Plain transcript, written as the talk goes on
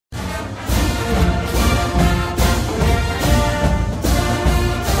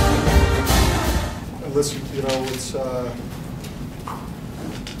listen, you know, it's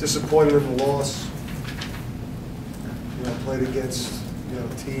disappointed in the loss. You know, played against, you know,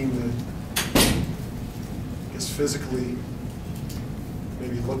 a team that I guess physically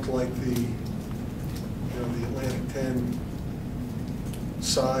maybe looked like the, you know, the Atlantic 10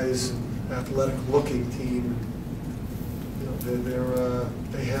 size and athletic looking team. You know,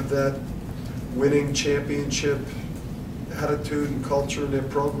 they have that winning championship attitude and culture in their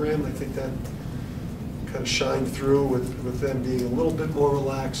program. I think that kind of shined through with them being a little bit more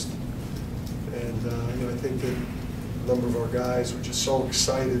relaxed. And you know, I think that a number of our guys were just so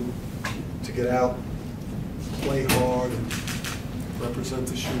excited to get out, play hard, and represent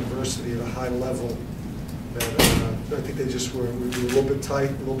this university at a high level. That I think they just were a little bit tight,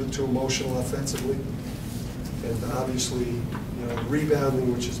 a little bit too emotional offensively. And obviously, you know,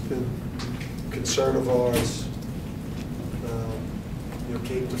 rebounding, which has been a concern of ours, you know,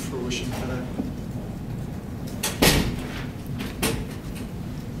 came to fruition tonight.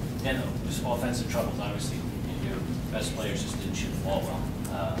 And just offensive troubles, obviously. Your best players just didn't shoot the ball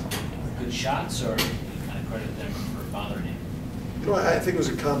well. Good shots, or you kind of credit them for bothering you? You know, I think it was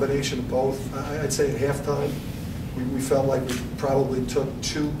a combination of both. I'd say at halftime, we felt like we probably took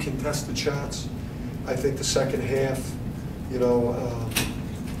 2 contested shots. I think the second half, you know,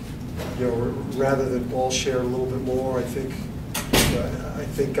 rather than ball share a little bit more, I think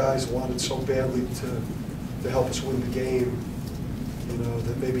guys wanted so badly to help us win the game, you know,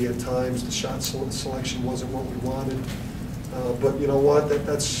 that maybe at times the shot selection wasn't what we wanted. But you know what?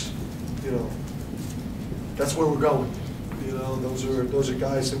 That's you know, that's where we're going. You know, those are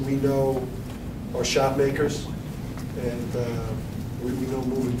guys that we know are shot makers, and we know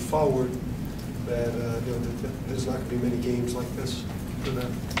moving forward that you know, that there's not going to be many games like this for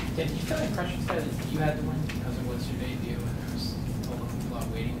them. Did you feel like pressure that you had to win because it was your debut and there was a lot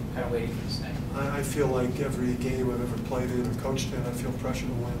waiting, kind of waiting for this thing? I feel like every game I've ever played in or coached in, I feel pressure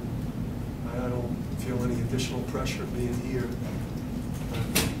to win. I don't feel any additional pressure being here. I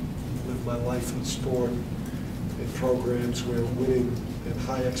live my life in sport, in programs where winning and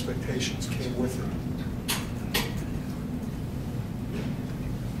high expectations came with it.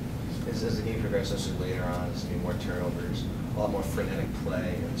 As the game progresses later on, there's going to be more turnovers, a lot more frenetic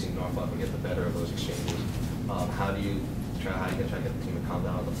play, and seeing Norfolk will get the better of those exchanges. How do you try to get the team to calm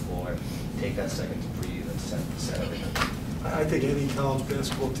down on the floor, take that second to breathe, and set everything? I think any college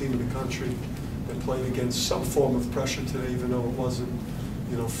basketball team in the country that played against some form of pressure today, even though it wasn't,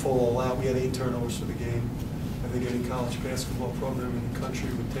 you know, full all out. We had 8 turnovers for the game. I think any college basketball program in the country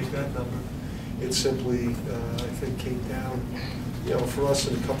would take that number. It simply, I think, came down, you know, for us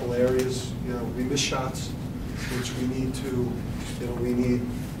in a couple areas. You know, we missed shots, which we need to, you know, we need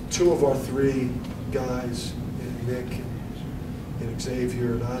 2 of our 3 guys, Nick and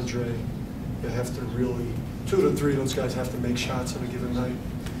Xavier and Andre, you have to really, 2 to 3 of those guys have to make shots on a given night.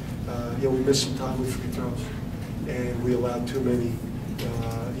 You know, we missed some time with free throws, and we allowed too many,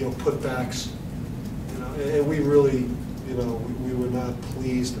 you know, putbacks. You know, and we really, you know, we were not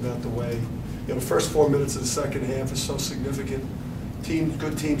pleased about the way. You know, the first 4 minutes of the second half is so significant.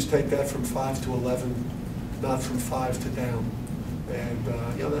 Good teams take that from 5 to 11, not from 5 to down. And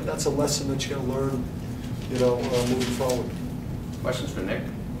you know, that's a lesson that you got to learn, you know, moving forward. Questions for Nick?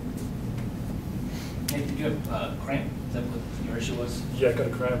 Nick, did you have cramp? Is that what your issue was? Yeah, I got a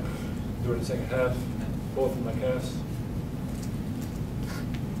cramp during the second half, both of my calves.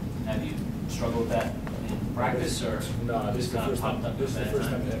 Have you struggled with that in practice, or no, this is the first time. This is the first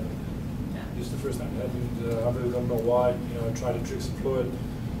time it happened. Yeah. This is the first time it happened. I really don't know why. You know, I tried to drink some fluid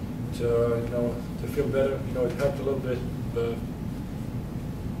to, you know, to feel better. You know, it helped a little bit, but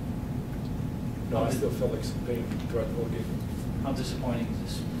no, I still felt like some pain throughout the whole game. How disappointing is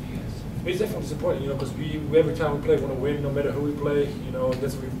this for you guys? It's definitely disappointing, you know, because we every time we play, want to win, no matter who we play. You know,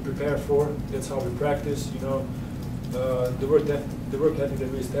 that's what we prepare for. That's how we practice. You know, the work ethic that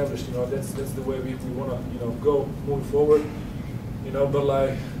we established. You know, that's the way we want to, you know, go moving forward. You know, but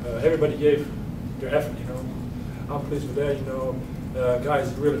like everybody gave their effort. You know, I'm pleased with that. You know,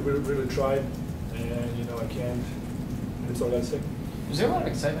 guys really tried, and you know, I can't. That's all I gotta say. Was there a lot of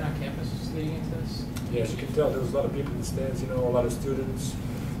excitement on campus leading into this? Yeah, as you can tell, there was a lot of people in the stands. You know, a lot of students.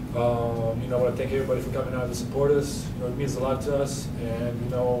 You know, I want to thank everybody for coming out to support us. You know, it means a lot to us, and you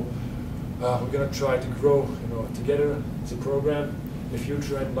know, we're gonna try to grow, you know, together as a program in the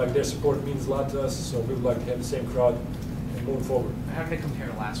future. And like their support means a lot to us, so we would like to have the same crowd and moving forward. How did it compare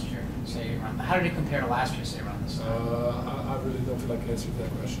to last year? Say around. How did it compare to last year? Say around this time. I really don't feel like answering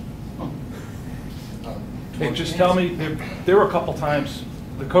that question. Hey, just tell me, there were a couple times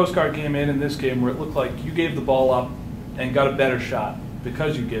the Coast Guard came in this game where it looked like you gave the ball up and got a better shot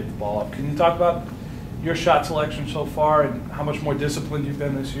because you gave the ball up. Can you talk about your shot selection so far and how much more disciplined you've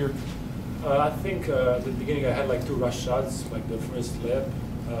been this year? I think at the beginning I had like 2 rush shots, like the first layup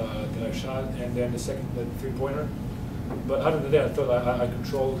that I shot, and then the second three-pointer. But other than that, I thought I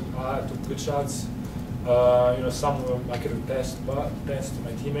controlled. I took good shots. You know, some of them I could have passed to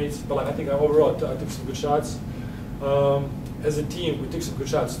my teammates. But like, I think overall I took some good shots. As a team, we took some good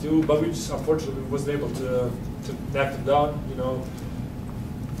shots too, but we just unfortunately wasn't able to knock them down. You know,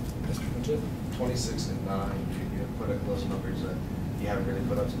 that's pretty much it. 26 and 9. You put up those numbers that you haven't really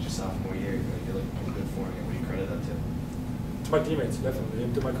put up since your sophomore year. You're looking pretty good for it. What do you credit that to? To my teammates, definitely,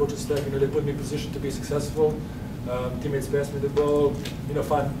 and to my coaching staff. You know, they put me in position to be successful. Teammates passed me the ball. You know,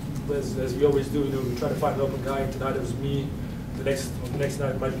 as we always do. You know, we try to find an open guy. Tonight it was me. The next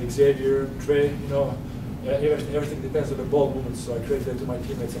night it might be Xavier, Trey. You know, everything depends on the ball movements. So I credit that to my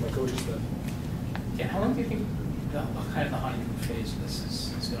teammates and my coaching staff. Yeah, how long do you think kind of the honeymoon phase of this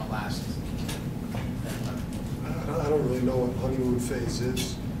is going to last? I don't really know what honeymoon phase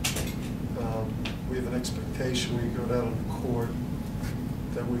is. We have an expectation when we go down on the court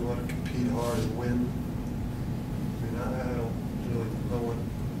that we want to compete hard and win. I mean, I don't really know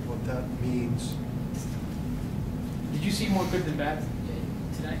what that means. Did you see more good than bad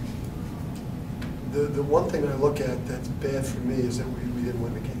tonight? The one thing I look at that's bad for me is that we didn't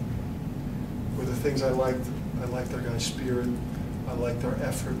win the game. Were the things I liked our guys' spirit, I liked our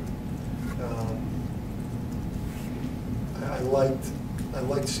effort. I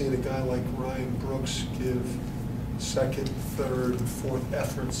liked seeing a guy like Ryan Brooks give second, third, and fourth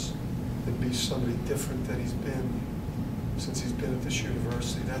efforts and be somebody different than he's been since he's been at this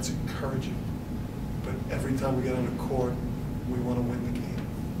university. That's encouraging. But every time we get on the court, we want to win the game.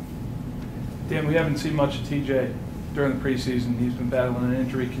 Dan, we haven't seen much of TJ during the preseason. He's been battling an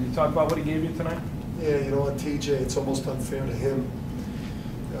injury. Can you talk about what he gave you tonight? Yeah, you know what, TJ, it's almost unfair to him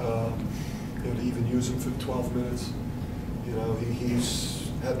you know, to even use him for 12 minutes. You know, he's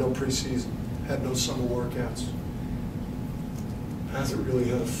had no preseason, had no summer workouts, hasn't really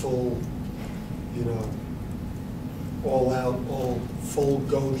had a full, you know, all out, all full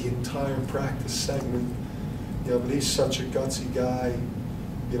go the entire practice segment. You know, but he's such a gutsy guy.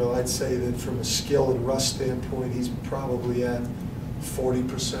 You know, I'd say that from a skill and rust standpoint, he's probably at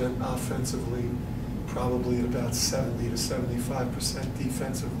 40% offensively, probably at about 70 to 75%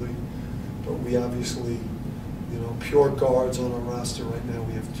 defensively. But we obviously, you know, pure guards on our roster right now,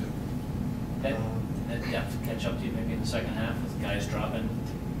 we have 2. That depth catch up to you maybe in the second half with guys dropping,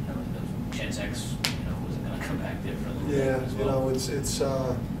 you know, the Chance X, you know, wasn't going to come back there for a little bit as well. You know,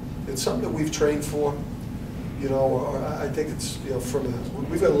 it's something that we've trained for. You know, or I think it's, you know,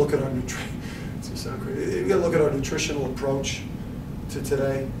 we've got to look at our we've got to look at our nutritional approach to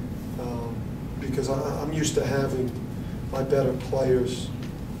today, because I'm used to having my better players,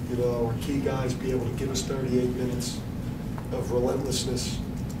 you know, our key guys be able to give us 38 minutes of relentlessness.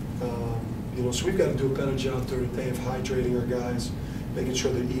 You know, so we've got to do a better job during the day of hydrating our guys, making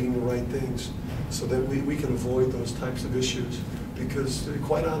sure they're eating the right things, so that we can avoid those types of issues. Because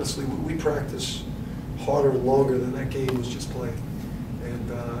quite honestly, we practice harder and longer than that game was just played. And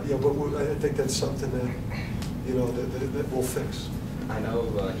yeah, but I think that's something that, you know, that we'll fix. I know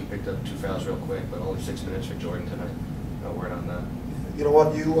he picked up 2 fouls real quick, but only 6 minutes for Jordan tonight. No word on that. You know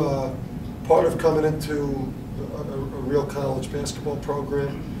what, part of coming into a real college basketball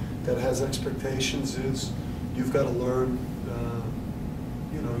program that has expectations is you've got to learn,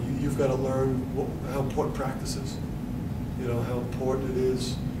 you know, you've got to learn how important practice is. You know, how important it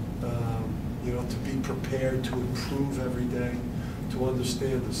is, you know, to be prepared to improve every day, to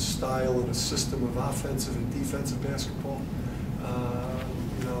understand the style and the system of offensive and defensive basketball.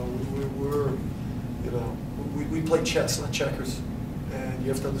 You know, we play chess, not checkers, and you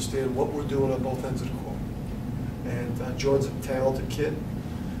have to understand what we're doing on both ends of the court. And Jordan's a talented kid.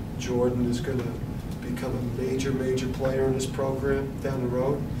 Jordan is going to become a major player in this program down the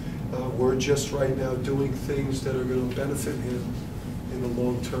road. We're just right now doing things that are going to benefit him in the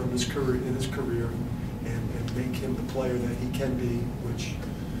long term in his career, and make him the player that he can be, which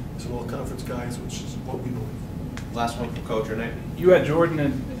is an all-conference guy, which is what we believe. Last one from Coach Rhody. You had Jordan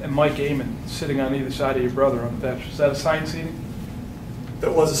and Mike Amon sitting on either side of your brother on the bench. Is that assigned seating?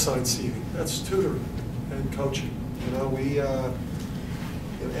 That was assigned seating. That's tutoring and coaching. You know,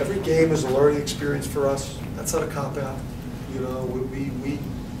 every game is a learning experience for us. That's not a cop-out. You know,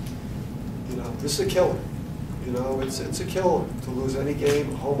 you know, this is a killer. You know, it's a killer to lose any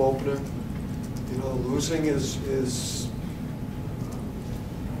game, a home opener. You know, losing is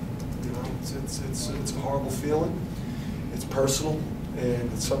you know, it's a horrible feeling. It's personal,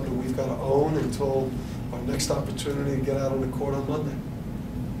 and it's something we've got to own until our next opportunity to get out on the court on Monday.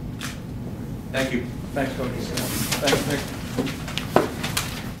 Thank you. Thanks, Coach. Thanks, Nick.